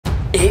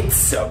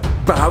It's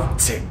about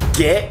to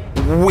get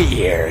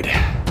weird.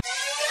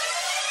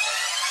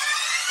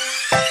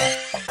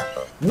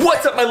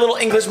 What's up, my little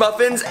English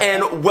muffins,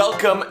 and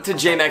welcome to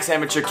J-Max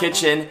Amateur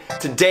Kitchen.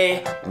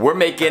 Today, we're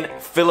making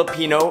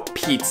Filipino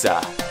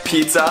pizza.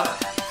 Pizza,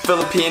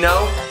 Filipino.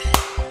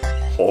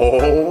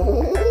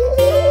 Oh.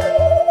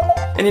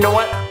 And you know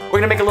what? We're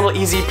gonna make a little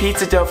easy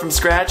pizza dough from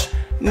scratch.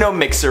 No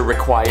mixer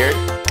required.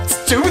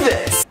 Let's do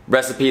this.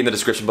 Recipe in the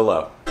description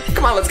below.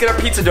 Come on, let's get our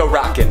pizza dough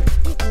rocking.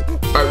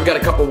 Alright, we got a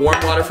cup of warm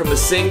water from the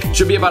sink.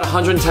 Should be about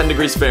 110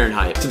 degrees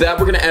Fahrenheit. To that,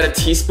 we're gonna add a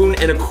teaspoon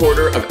and a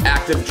quarter of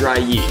active dry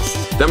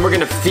yeast. Then we're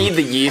gonna feed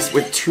the yeast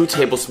with 2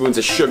 tablespoons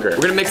of sugar.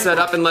 We're gonna mix that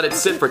up and let it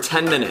sit for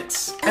 10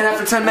 minutes. And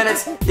after 10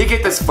 minutes, you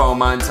get this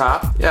foam on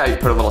top. Yeah, you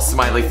put a little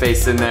smiley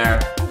face in there.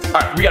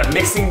 Alright, we got a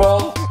mixing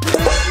bowl.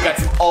 We got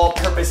some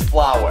all-purpose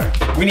flour.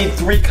 We need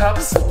 3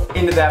 cups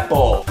into that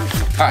bowl.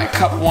 Alright,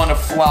 cup 1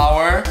 of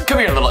flour. Come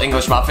here, little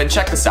English muffin,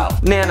 check this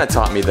out. Nana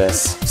taught me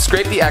this.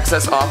 Scrape the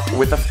excess off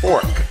with a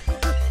fork.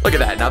 Look at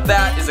that, now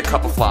that is a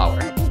cup of flour.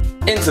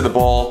 Into the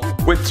bowl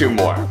with 2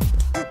 more.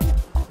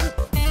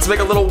 Let's make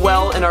a little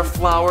well in our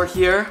flour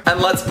here. And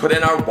let's put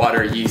in our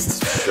water,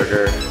 yeast,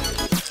 sugar.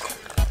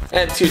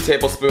 And 2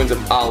 tablespoons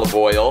of olive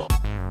oil.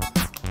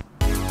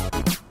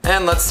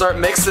 And let's start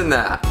mixing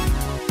that.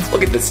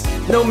 Look at this,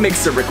 no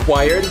mixer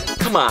required.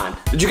 Come on.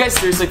 Did you guys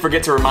seriously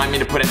forget to remind me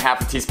to put in half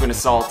a teaspoon of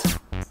salt?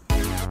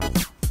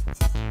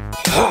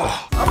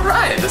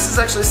 Alright, this is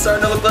actually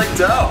starting to look like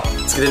dough.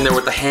 Let's get in there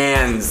with the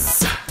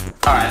hands.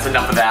 Alright, that's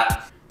enough of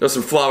that. Throw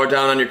some flour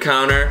down on your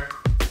counter.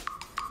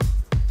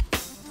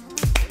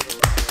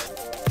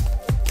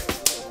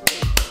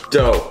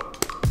 Dough.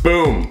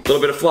 Boom. A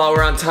little bit of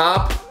flour on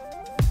top.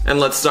 And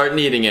let's start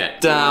kneading it.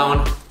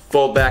 Down,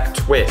 fold back,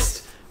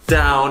 twist.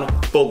 Down,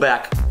 fold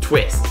back,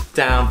 twist.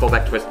 Down, fold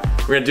back, twist.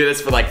 We're gonna do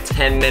this for like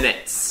 10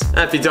 minutes. And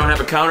if you don't have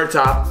a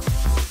countertop,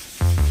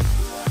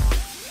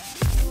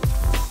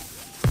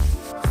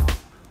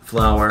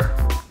 flour.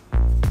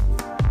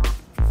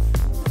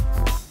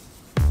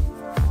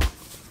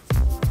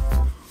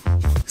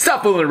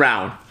 Stop fooling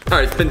around.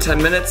 Alright, it's been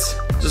 10 minutes.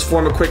 Just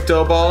form a quick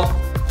dough ball.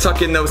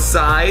 Tuck in those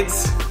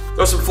sides.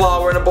 Throw some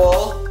flour in a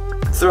bowl.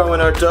 Throw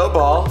in our dough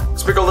ball.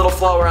 Sprinkle a little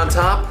flour on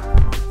top.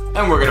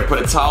 And we're gonna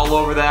put a towel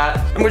over that.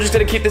 And we're just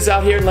gonna keep this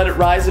out here and let it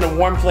rise in a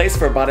warm place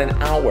for about an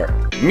hour.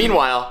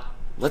 Meanwhile,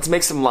 let's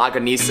make some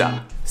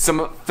Longanisa.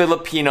 Some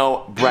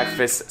Filipino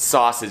breakfast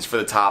sausage for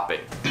the topping.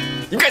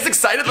 You guys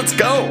excited? Let's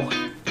go!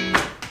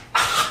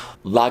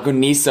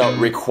 Longanisa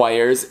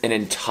requires an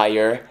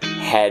entire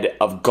head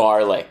of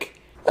garlic.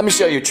 Let me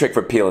show you a trick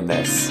for peeling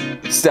this.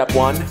 Step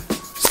 1,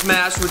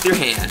 smash with your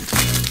hand.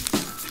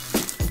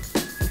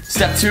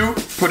 Step 2,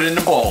 put it in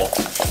a bowl.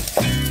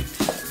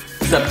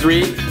 Step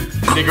 3,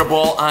 bigger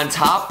bowl on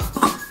top.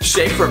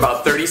 Shake for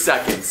about 30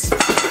 seconds.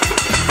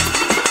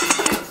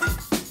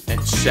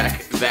 And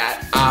check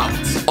that out.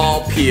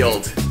 All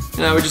peeled.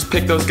 Now we just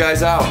pick those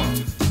guys out.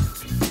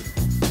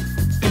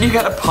 And you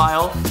got a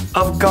pile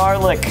of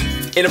garlic.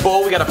 In a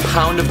bowl, we got a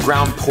pound of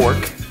ground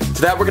pork.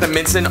 To that, we're gonna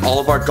mince in all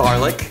of our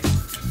garlic.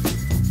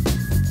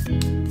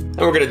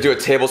 And we're gonna do a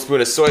tablespoon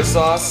of soy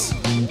sauce,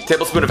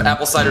 tablespoon of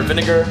apple cider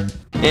vinegar,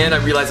 and I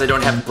realize I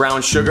don't have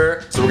brown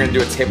sugar, so we're gonna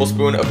do a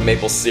tablespoon of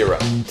maple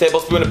syrup,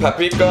 tablespoon of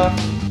paprika,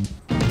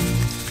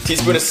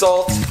 teaspoon of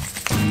salt,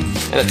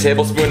 and a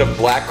tablespoon of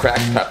black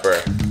cracked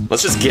pepper.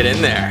 Let's just get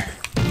in there.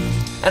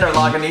 And our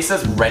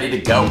Longanisa's ready to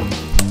go.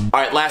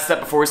 Alright, last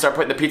step before we start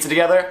putting the pizza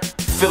together,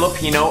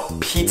 Filipino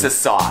pizza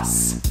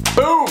sauce.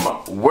 Boom!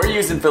 We're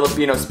using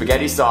Filipino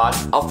spaghetti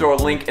sauce. I'll throw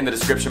a link in the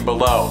description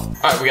below.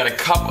 Alright, we got a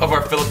cup of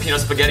our Filipino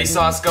spaghetti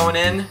sauce going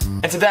in.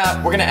 And to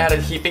that, we're gonna add a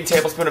heaping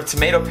tablespoon of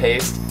tomato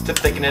paste to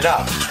thicken it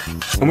up.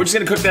 And we're just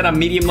gonna cook that on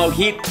medium-low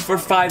heat for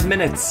 5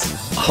 minutes.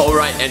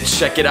 Alright, and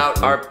check it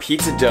out. Our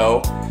pizza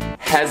dough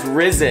has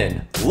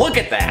risen. Look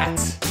at that!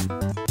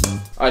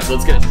 Alright, so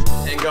let's get a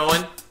pan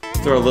going.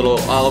 Throw a little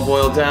olive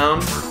oil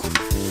down.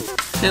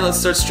 And let's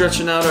start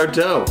stretching out our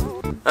dough.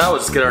 We'll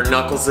just get our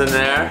knuckles in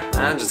there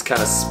and just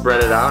kind of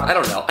spread it out. I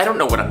don't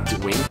know what I'm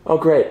doing. Oh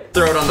great.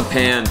 Throw it on the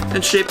pan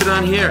and shape it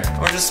on here.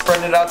 Or just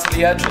spread it out to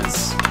the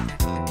edges.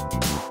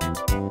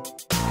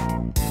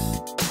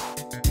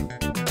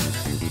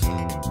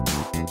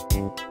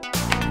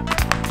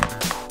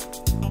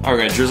 Alright, we're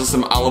gonna drizzle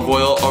some olive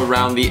oil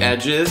around the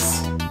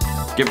edges.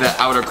 Give that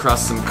outer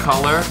crust some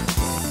color.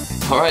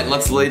 Alright,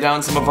 let's lay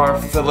down some of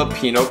our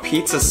Filipino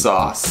pizza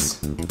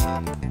sauce.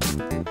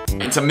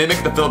 And to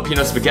mimic the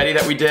Filipino spaghetti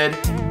that we did,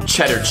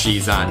 cheddar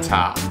cheese on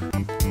top.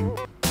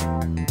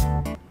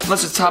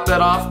 Let's just top that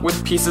off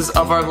with pieces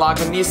of our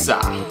Longanisa.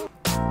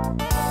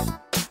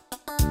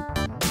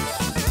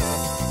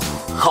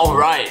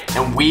 Alright,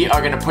 and we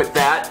are gonna put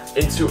that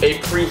into a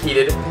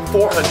preheated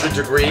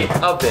 400-degree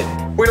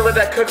oven. We're gonna let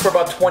that cook for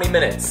about 20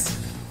 minutes.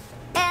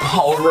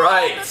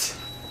 Alright.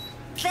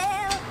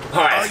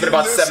 Alright, it's been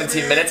about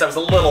 17 minutes. I was a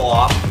little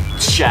off.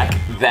 Check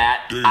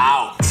that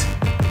out.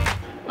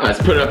 Let's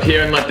put it up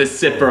here and let this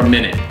sit for a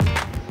minute.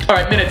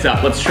 Alright, minute's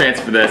up. Let's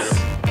transfer this.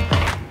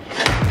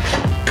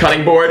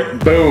 Cutting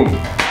board, boom.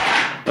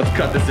 Let's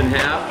cut this in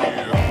half.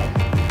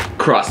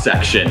 cross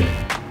section.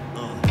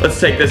 Let's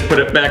take this, put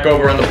it back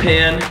over on the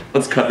pan.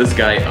 Let's cut this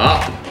guy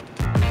up.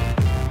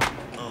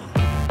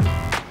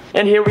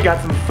 And here we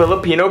got some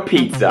Filipino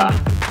pizza.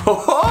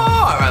 All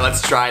right,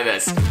 let's try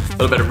this. A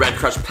little bit of red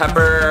crushed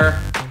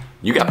pepper.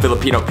 You got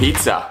Filipino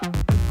pizza.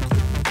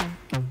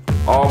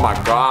 Oh my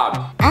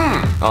God.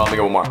 Oh, let me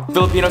get one more.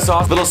 Filipino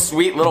sauce, little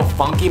sweet, little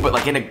funky, but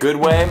like in a good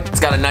way. It's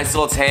got a nice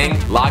little tang.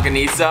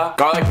 Longanisa,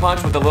 garlic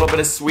punch with a little bit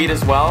of sweet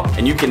as well.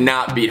 And you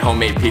cannot beat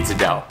homemade pizza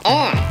dough.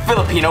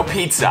 Filipino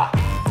pizza.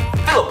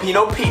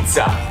 Filipino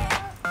pizza.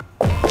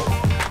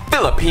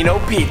 Filipino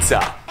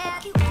pizza.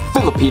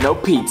 Filipino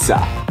pizza.